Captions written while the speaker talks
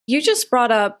You just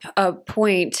brought up a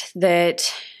point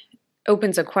that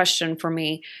opens a question for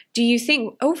me. Do you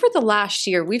think over the last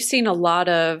year, we've seen a lot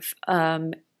of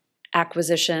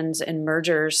acquisitions and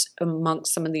mergers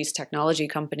amongst some of these technology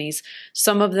companies,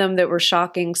 some of them that were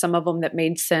shocking, some of them that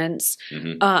made sense.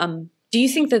 Do you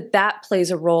think that that plays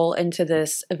a role into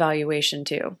this evaluation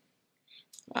too?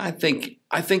 I think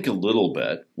a little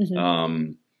bit.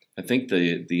 I think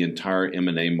the entire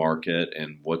M&A market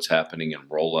and what's happening in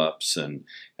roll-ups and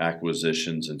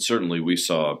acquisitions, and certainly we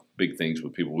saw big things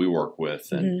with people we work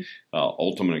with, and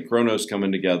Ultimate and Kronos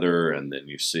coming together, and then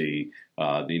you see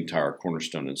the entire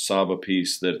Cornerstone and Saba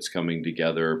piece that's coming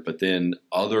together, but then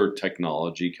other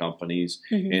technology companies,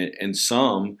 and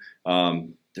some,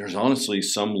 there's honestly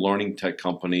some learning tech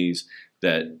companies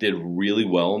that did really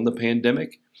well in the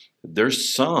pandemic.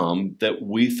 There's some that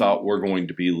we thought were going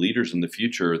to be leaders in the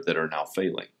future that are now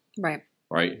failing. Right.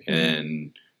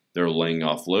 And they're laying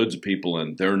off loads of people,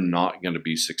 and they're not going to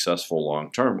be successful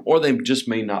long term, or they just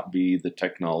may not be the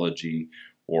technology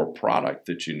or product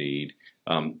that you need.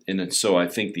 And so I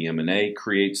think the M&A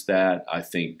creates that. I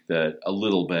think that a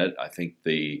little bit. I think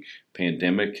the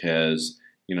pandemic has,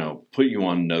 put you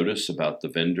on notice about the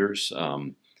vendors.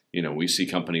 We see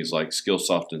companies like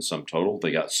Skillsoft and SumTotal,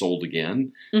 they got sold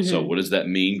again. So what does that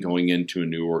mean going into a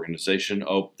new organization?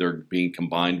 Oh, they're being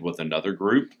combined with another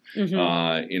group in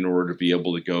order to be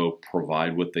able to go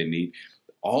provide what they need.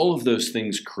 All of those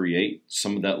things create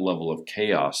some of that level of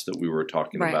chaos that we were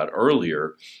talking about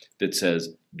earlier that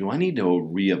says, do I need to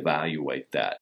reevaluate that?